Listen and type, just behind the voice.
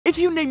If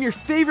you name your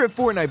favorite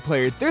Fortnite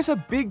player, there's a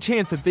big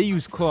chance that they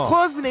use claw.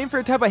 Claw is the name for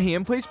a type of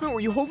hand placement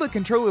where you hold the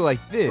controller like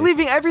this,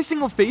 leaving every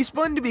single face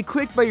button to be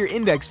clicked by your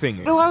index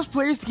finger. It allows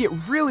players to get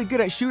really good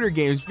at shooter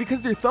games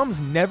because their thumbs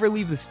never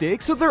leave the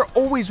stick, so they're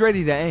always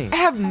ready to aim. I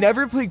have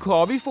never played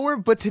claw before,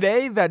 but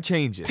today that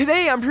changes.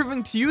 Today I'm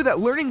proving to you that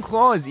learning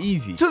claw is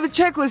easy. So the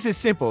checklist is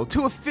simple.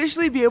 To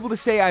officially be able to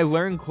say I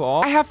learned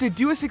claw, I have to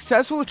do a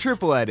successful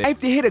triple edit. I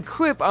have to hit a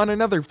clip on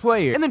another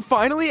player, and then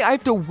finally I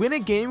have to win a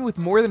game with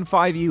more than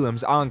 5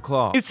 elims on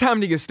claw. It's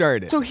time to get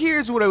started. So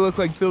here's what I look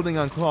like building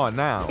on claw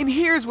now, and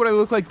here's what I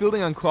look like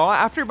building on claw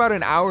after about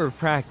an hour of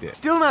practice.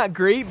 Still not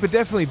great, but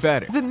definitely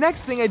better. The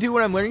next thing I do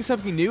when I'm learning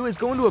something new is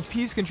go into a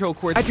piece control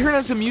course. I turn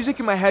on some music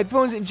in my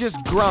headphones and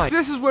just grind.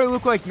 This is what I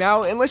look like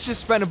now, and let's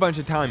just spend a bunch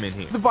of time in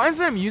here. The binds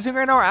that I'm using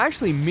right now are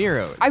actually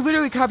mirrored. I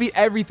literally copied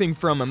everything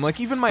from them. Like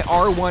even my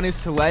R1 is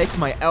select,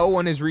 my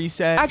L1 is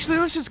reset. Actually,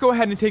 let's just go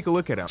ahead and take a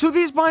look at them. So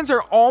these binds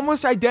are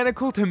almost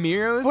identical to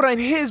Miro's, but on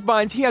his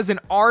binds, he has an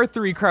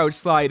R3 crouch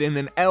slide and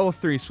an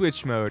L3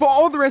 switch mode. But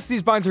all the rest of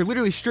these binds are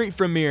literally straight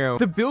from Miro.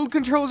 The build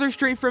controls are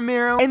straight from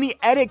Miro, and the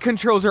edit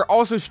controls are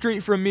also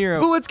straight from Miro.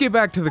 But let's get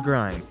back to the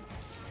grind.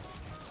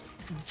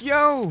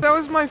 Yo, that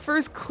was my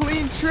first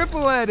clean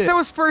triple edit. That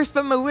was first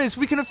on the list.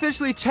 We can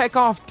officially check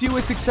off do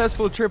a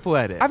successful triple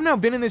edit. I've now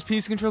been in this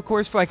piece control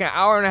course for like an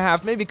hour and a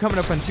half, maybe coming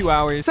up on 2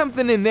 hours,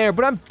 something in there,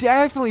 but I'm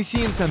definitely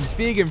seeing some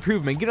big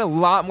improvement, getting a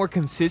lot more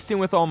consistent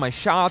with all my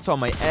shots, all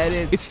my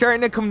edits. It's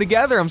starting to come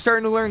together. I'm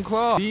starting to learn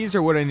claw. These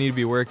are what I need to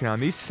be working on.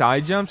 These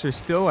side jumps are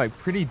still like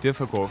pretty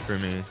difficult for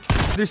me.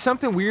 There's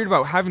something weird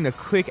about having to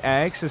click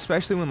X,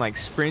 especially when like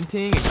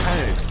sprinting. It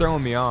kind of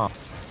throwing me off.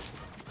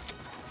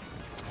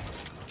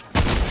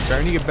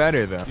 Starting to get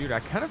better though. Dude,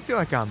 I kind of feel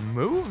like I'm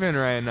moving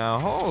right now.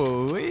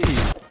 Holy.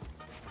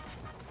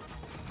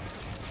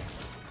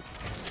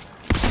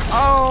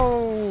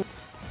 Oh.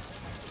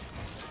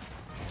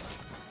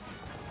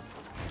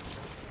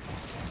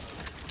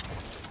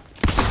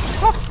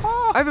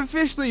 I've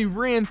officially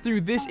ran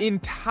through this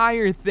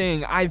entire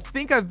thing. I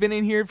think I've been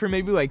in here for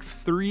maybe like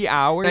 3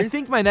 hours. I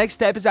think my next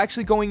step is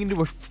actually going into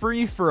a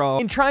free-for-all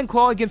and try and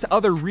claw against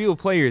other real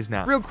players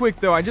now. Real quick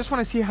though, I just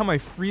want to see how my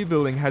free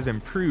building has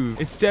improved.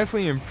 It's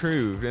definitely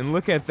improved. And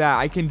look at that.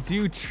 I can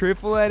do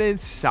triple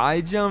edits,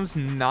 side jumps,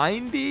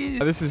 90.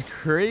 This is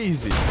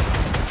crazy. Yo,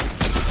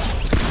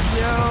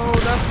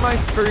 that's my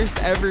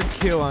first ever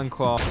kill on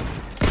claw.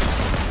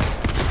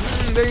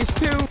 There's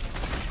 2.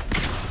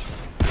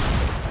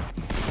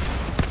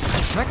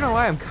 I'm not gonna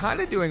lie, I'm kind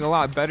of doing a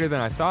lot better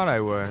than I thought I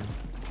would.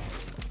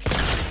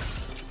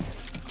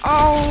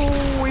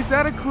 Oh, is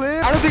that a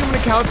clip? I don't think I'm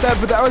gonna count that,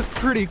 but that was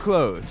pretty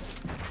close.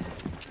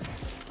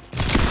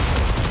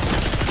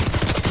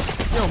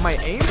 Yo, my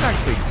aim's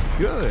actually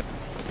good.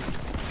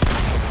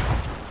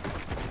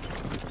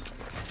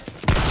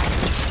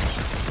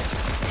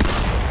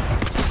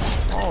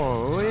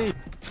 Holy.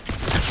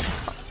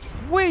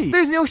 Wait,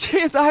 there's no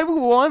chance I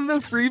won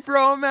the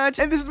free-for-all match,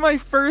 and this is my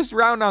first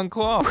round on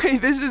claw.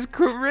 Wait, this is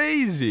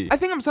crazy. I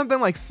think I'm something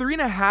like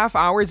 3.5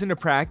 hours into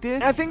practice,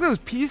 and I think those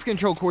piece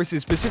control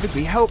courses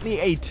specifically helped me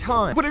a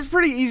ton. But it's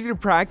pretty easy to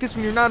practice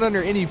when you're not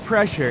under any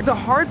pressure. The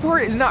hard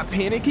part is not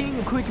panicking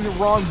and clicking the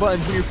wrong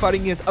buttons when you're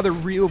fighting against other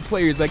real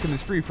players like in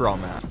this free-for-all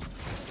map.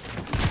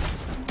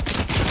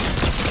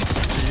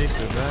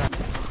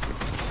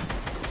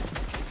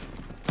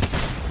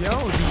 Yo,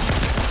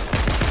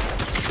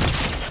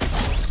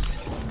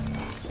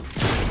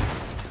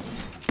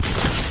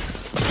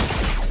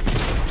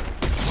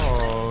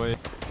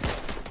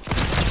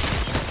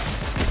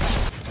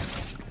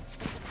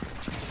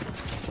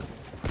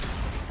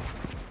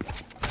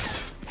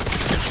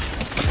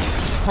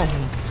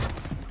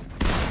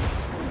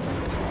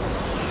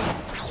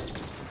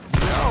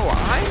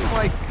 I'm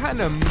like kind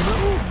of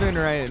moving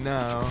right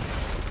now.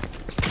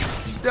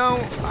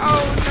 Don't.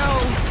 Oh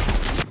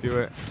no. Do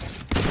it.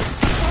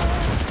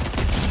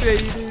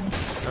 Baited.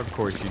 Of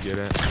course you get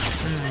it.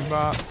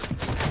 Bop.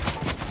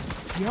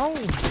 Yo,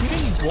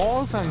 getting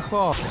walls on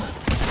claw.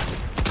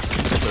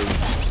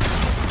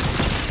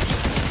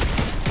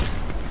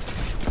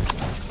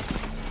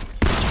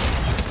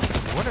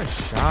 What a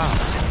shot.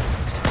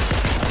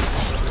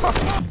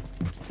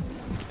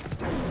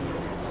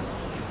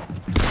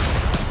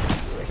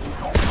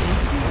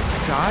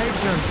 Side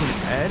jumps and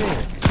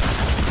edits.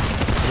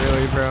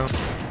 Really, bro?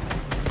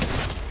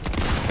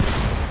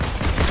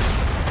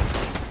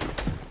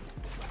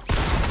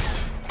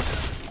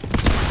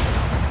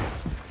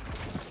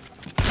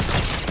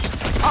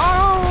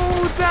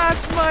 Oh,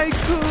 that's my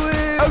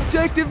clip.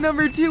 Objective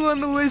number 2 on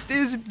the list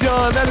is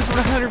done. That is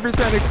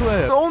 100% a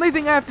clip. The only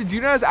thing I have to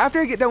do now is after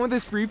I get done with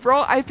this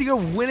free-for-all, I have to go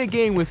win a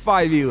game with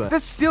 5 elims.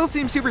 That still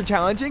seems super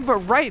challenging, but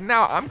right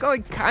now, I'm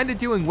like kind of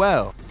doing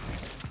well.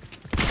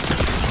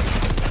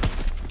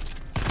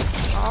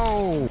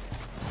 Oh.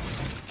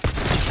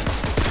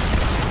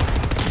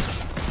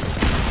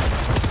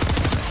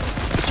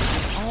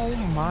 Oh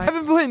my. I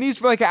haven't playing these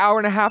for like an hour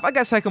and a half. I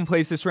got second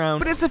place this round,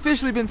 but it's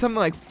officially been something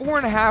like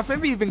 4.5,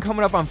 maybe even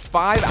coming up on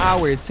 5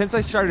 hours since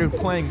I started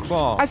playing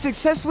Claw. I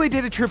successfully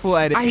did a triple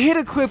edit. I hit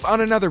a clip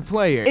on another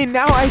player, and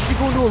now I have to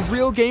go into a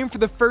real game for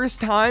the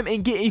first time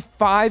and get a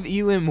 5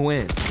 elim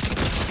win.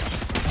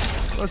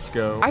 Let's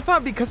go. I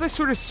thought because I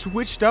sort of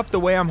switched up the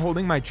way I'm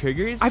holding my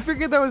triggers, I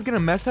figured that was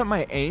gonna mess up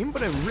my aim,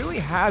 but it really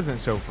hasn't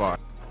so far.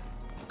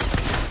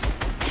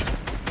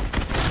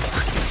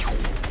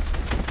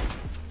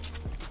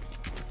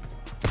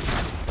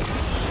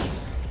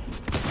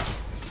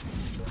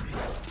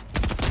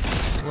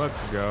 Let's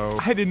go.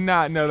 I did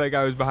not know that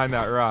guy was behind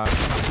that rock.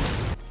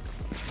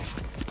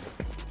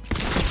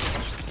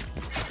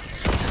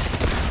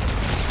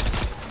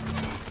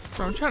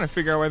 Bro, I'm trying to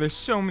figure out why there's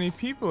so many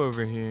people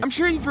over here. I'm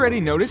sure you've already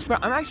noticed,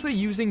 but I'm actually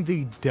using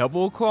the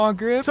double claw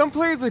grip. Some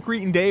players like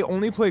Reet and Day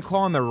only play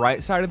claw on the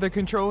right side of their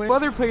controller, while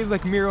other players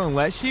like Miro and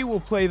Leshy will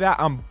play that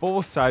on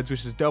both sides,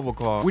 which is double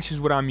claw, which is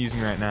what I'm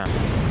using right now.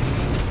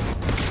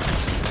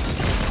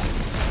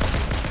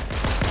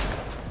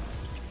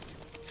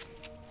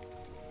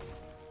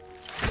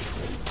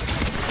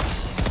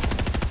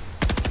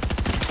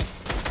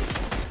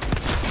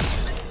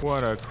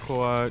 What a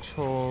clutch,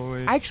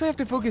 holy. I actually have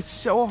to focus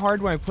so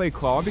hard when I play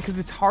Claw because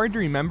it's hard to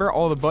remember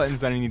all the buttons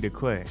that I need to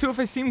click. So if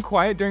I seem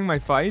quiet during my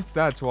fights,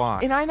 that's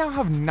why. And I now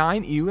have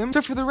 9 elim,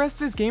 so for the rest of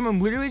this game, I'm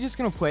literally just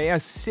gonna play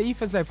as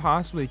safe as I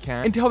possibly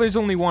can until there's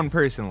only one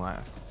person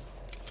left.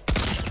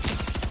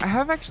 I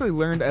have actually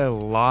learned a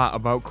lot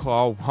about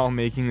Claw while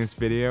making this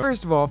video.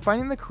 First of all,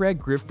 finding the correct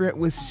grip for it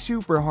was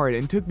super hard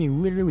and took me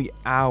literally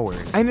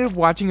hours. I ended up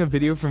watching a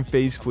video from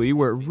FaZe Flea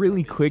where it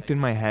really clicked in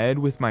my head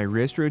with my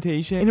wrist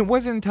rotation, and it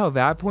wasn't until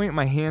that point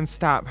my hands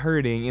stopped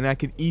hurting and I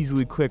could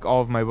easily click all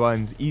of my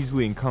buttons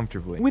easily and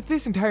comfortably. With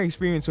this entire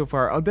experience so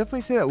far, I'll definitely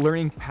say that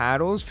learning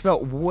paddles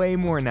felt way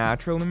more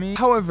natural to me.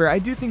 However, I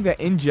do think that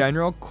in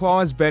general,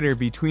 Claw is better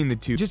between the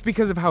two just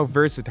because of how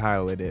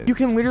versatile it is. You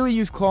can literally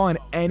use Claw on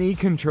any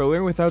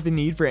controller without the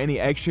need for any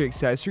extra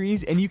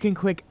accessories, and you can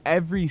click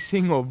every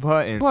single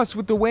button. Plus,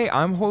 with the way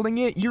I'm holding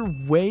it, you're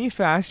way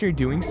faster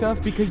doing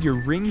stuff because your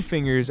ring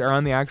fingers are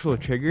on the actual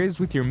triggers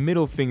with your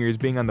middle fingers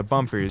being on the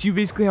bumpers. So you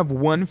basically have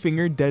one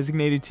finger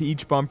designated to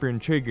each bumper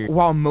and trigger,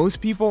 while most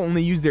people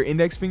only use their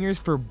index fingers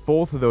for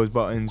both of those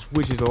buttons,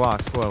 which is a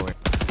lot slower.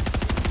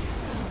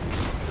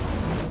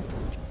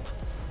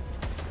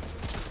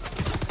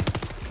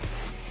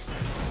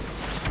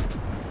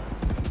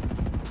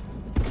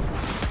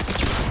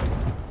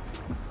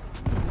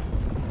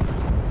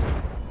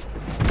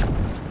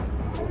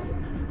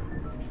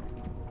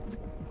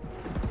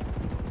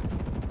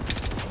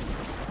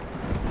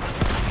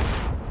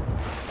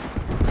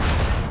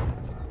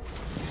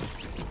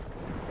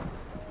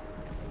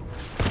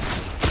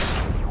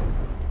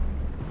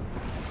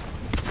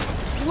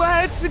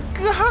 Let's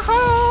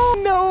go!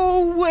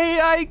 No way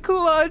I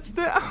clutched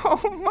it.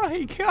 Oh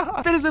my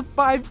god. That is a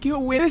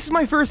 5-kill win. This is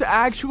my first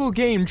actual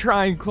game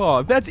trying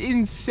Claw. That's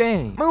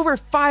insane. My over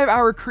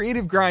 5-hour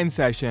creative grind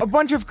session, a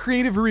bunch of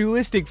creative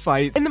realistic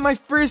fights, and then my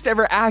first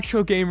ever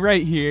actual game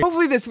right here.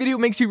 Hopefully this video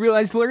makes you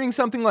realize learning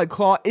something like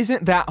Claw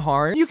isn't that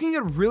hard. You can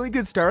get a really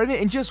good start at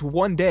it in just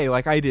one day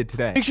like I did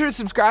today. Make sure to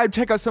subscribe,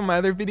 check out some of my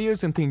other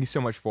videos, and thank you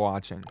so much for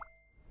watching.